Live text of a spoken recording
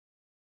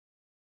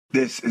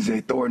This is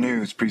a Thor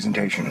News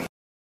presentation.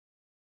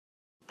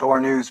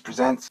 Thor News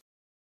presents...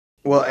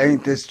 Well,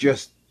 ain't this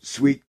just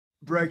sweet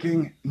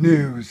breaking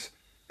news?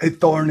 A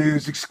Thor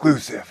News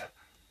exclusive.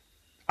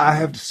 I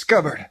have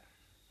discovered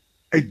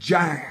a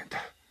giant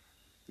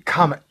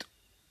comet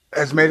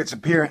has made its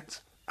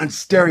appearance on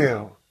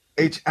stereo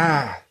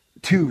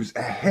HI-2's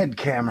ahead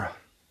camera.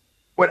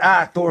 What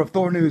I, Thor of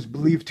Thor News,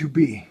 believe to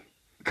be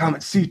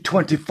Comet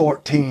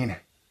C-2014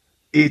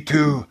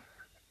 HI-2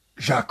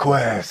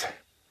 Jacques.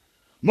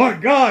 My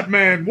God,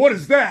 man, what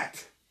is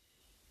that?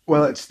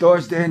 Well, it's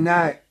Thursday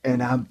night,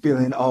 and I'm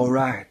feeling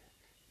alright.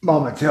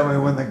 Mama, tell me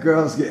when the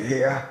girls get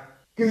here.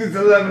 'Cause it's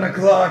 11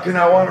 o'clock and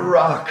I want to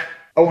rock.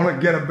 I want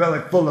to get a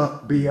belly full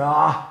of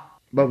BR.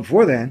 But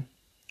before then,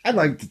 I'd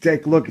like to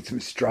take a look at some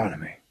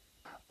astronomy.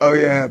 Oh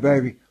yeah,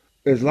 baby.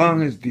 As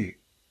long as the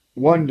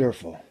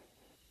wonderful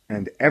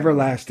and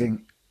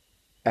everlasting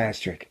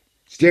asterisk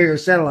stereo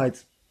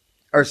satellites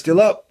are still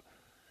up,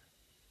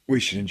 we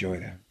should enjoy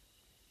them.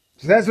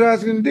 So that's what I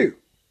was going to do.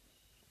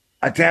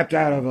 I tapped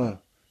out of the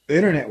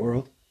internet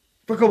world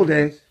for a couple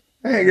days.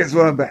 Hey, guess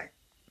what? I'm back.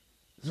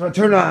 So I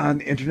turned on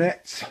the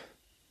internet.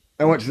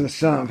 I went to the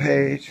sun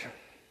page.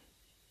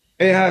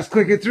 And I was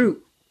clicking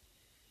through.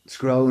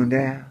 Scrolling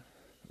down.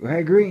 Well,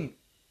 hey, Green.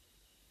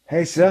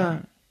 Hey,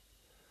 Sun.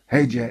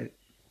 Hey, Jet.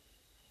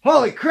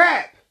 Holy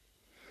crap!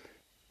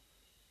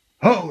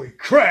 Holy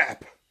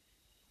crap!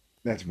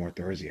 That's more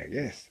Thursday, I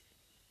guess.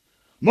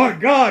 My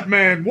God,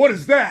 man, what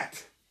is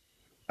that?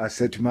 I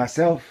said to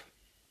myself.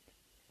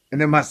 And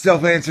then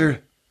myself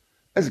answered,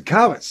 "That's a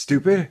comet,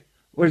 stupid.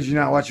 What, did you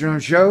not watch your own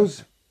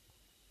shows?"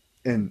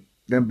 And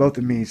then both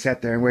of me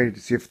sat there and waited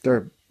to see if a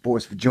third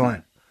voice would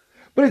join.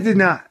 But it did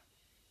not.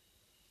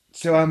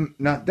 So I'm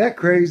not that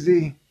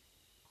crazy.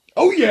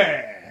 Oh,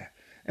 yeah!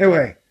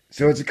 Anyway,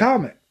 so it's a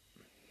comet.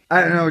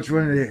 I don't know which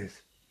one it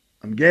is.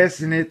 I'm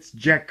guessing it's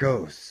Jacques.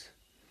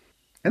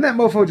 And that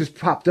mofo just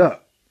popped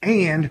up.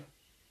 And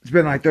it's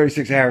been like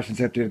 36 hours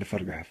since I updated the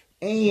photograph.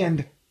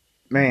 And,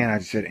 man, I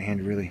just said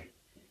and really.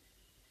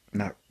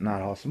 Not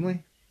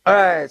awesomely.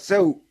 Alright,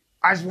 so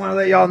I just want to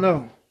let y'all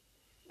know.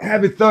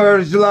 Happy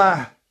 3rd of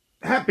July.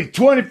 Happy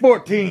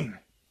 2014.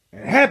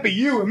 And happy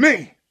you and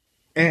me.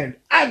 And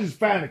I just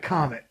found a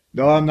comet.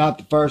 Though I'm not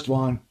the first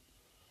one.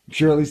 I'm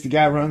sure at least the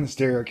guy running the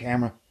stereo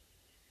camera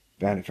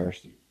found it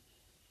first.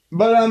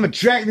 But I'm going to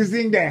track this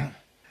thing down.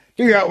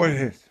 Figure out what it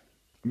is.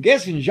 I'm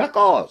guessing Jacques.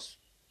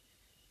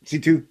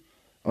 C209?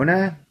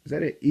 Is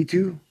that it?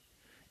 E2?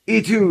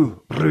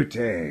 E2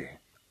 Brute.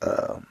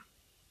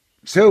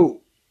 So,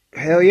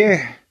 hell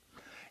yeah.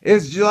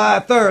 It's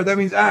July 3rd. That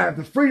means I have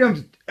the freedom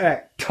to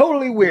act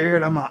totally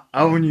weird on my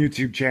own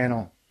YouTube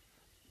channel.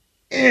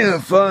 In a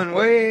fun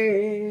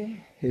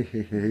way.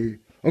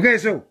 Okay,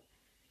 so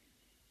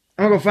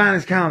I'm going to go find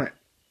this comet.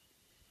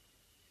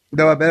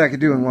 Though I bet I could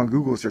do it in one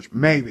Google search.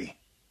 Maybe.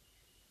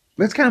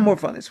 But it's kind of more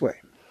fun this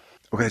way.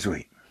 Okay,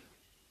 sweet.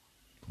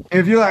 And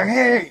if you're like,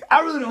 hey,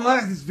 I really don't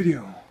like this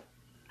video,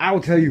 I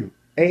will tell you,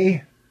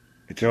 A,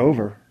 it's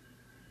over.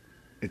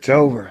 It's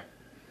over.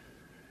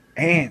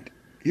 And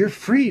you're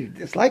free to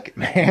dislike it,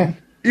 man.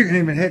 You can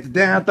even hit the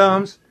down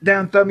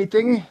thummy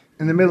thingy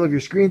in the middle of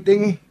your screen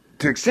thingy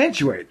to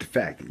accentuate the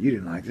fact that you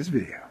didn't like this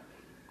video.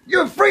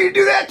 You're free to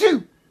do that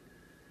too.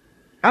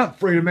 I'm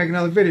free to make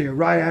another video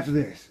right after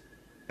this.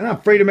 And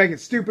I'm free to make it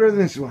stupider than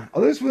this one.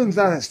 Oh, this one's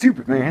not that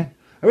stupid, man.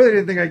 I really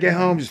didn't think I'd get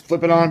home, just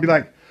flip it on and be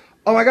like,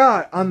 oh my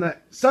God, on the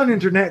sun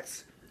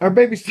internets, our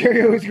baby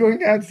stereo is going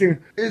down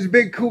soon. There's a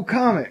big cool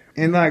comet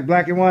in like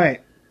black and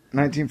white.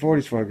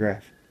 1940s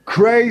photograph.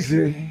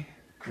 Crazy.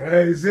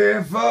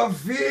 Crazy for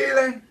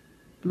feeling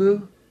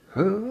blue.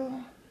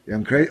 Oh. Yeah,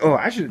 I'm crazy. Oh,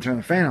 I should have turned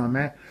the fan on,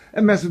 man.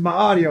 That messed with my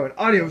audio, and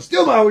audio is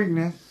still my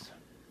weakness.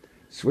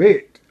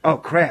 Sweet. Oh,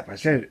 crap. I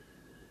said it.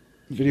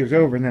 The video's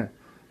over, and then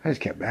I just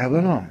kept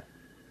babbling on.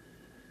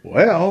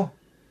 Well,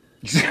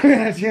 you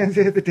had a chance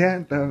to hit the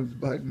 10 thumbs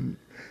button.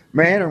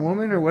 Man or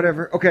woman or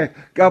whatever. Okay,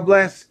 God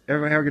bless.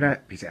 Everybody have a good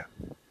night. Peace out.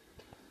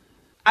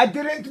 I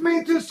didn't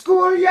mean to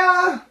school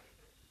ya.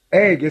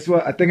 Hey, guess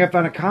what? I think I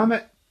found a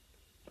comet.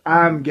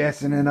 I'm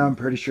guessing, and I'm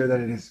pretty sure that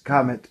it is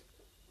Comet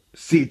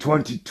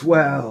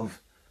C-2012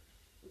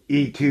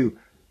 E2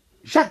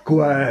 Jacques.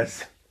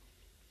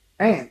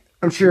 And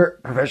I'm sure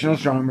professional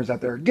astronomers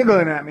out there are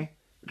giggling at me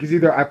because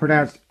either I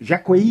pronounced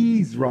Jacques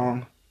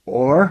wrong,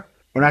 or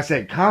when I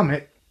say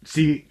Comet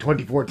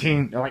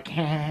C-2014, they're like,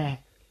 I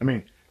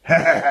mean,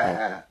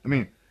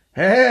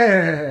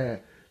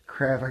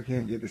 crap, I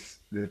can't get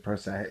the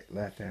person I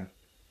left out.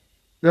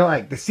 They're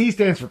like, the C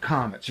stands for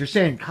comets. You're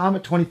saying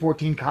Comet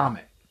 2014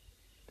 Comet.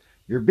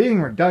 You're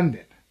being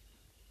redundant.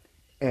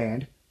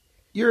 And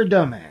you're a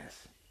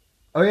dumbass.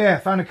 Oh yeah, I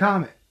found a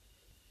comet.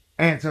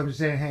 And so I'm just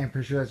saying, hey, I'm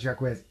pretty sure that's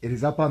Jacques. It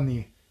is up on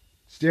the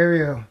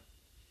stereo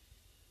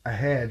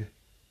ahead.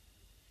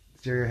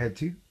 Stereo ahead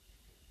 2.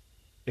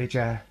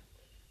 HI.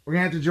 We're going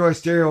to have to enjoy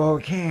stereo all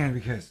we can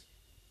because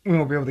we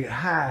won't be able to get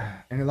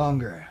high any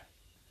longer.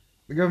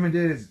 The government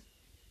did is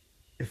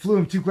it flew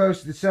them too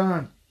close to the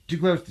sun, too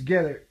close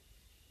together.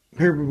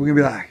 People are going to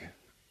be like,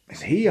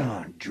 is he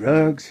on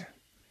drugs?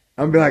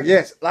 I'm gonna be like,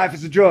 yes, life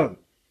is a drug.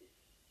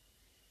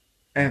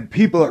 And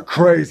people are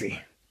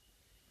crazy.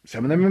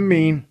 Some of them are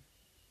mean.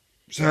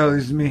 So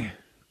this is me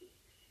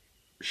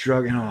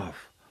shrugging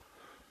off.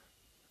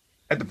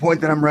 At the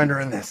point that I'm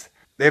rendering this,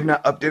 they have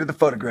not updated the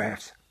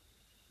photographs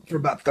for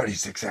about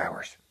 36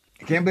 hours.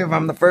 I can't believe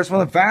I'm the first one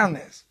that found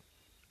this.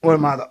 What,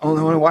 am I the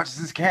only one who watches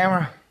this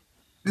camera?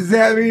 Does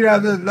that mean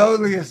I'm the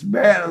loneliest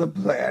man on the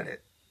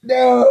planet?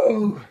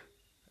 No!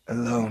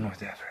 Alone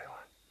with everyone.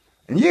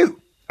 And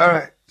you!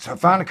 Alright, so I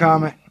found a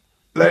comment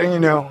letting you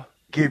know,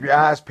 keep your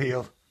eyes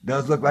peeled.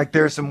 Does look like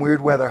there's some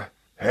weird weather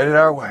headed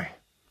our way.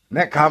 And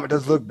that comet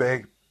does look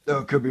big, though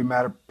it could be a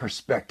matter of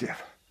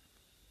perspective.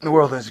 The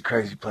world is a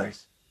crazy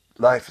place.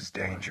 Life is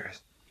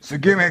dangerous. So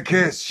give me a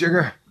kiss,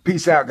 sugar.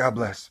 Peace out, God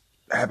bless.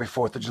 Happy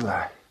 4th of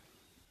July.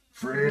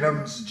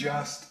 Freedom's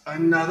just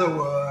another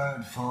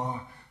word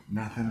for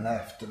nothing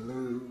left to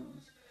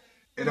lose.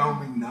 It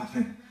don't mean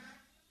nothing.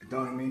 It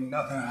don't mean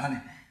nothing, honey,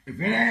 if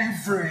it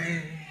ain't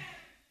free.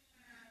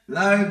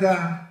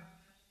 La-da-da,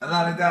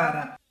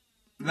 la-da-da-da,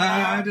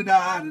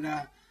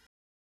 la-da-da-da-da.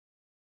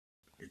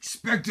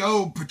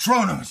 Expecto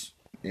Patronus.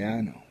 Yeah,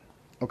 I know.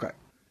 Okay.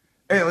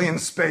 Alien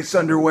space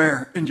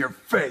underwear in your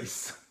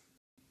face.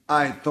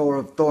 I, Thor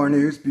of Thor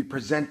News, be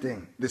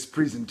presenting this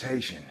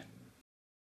presentation.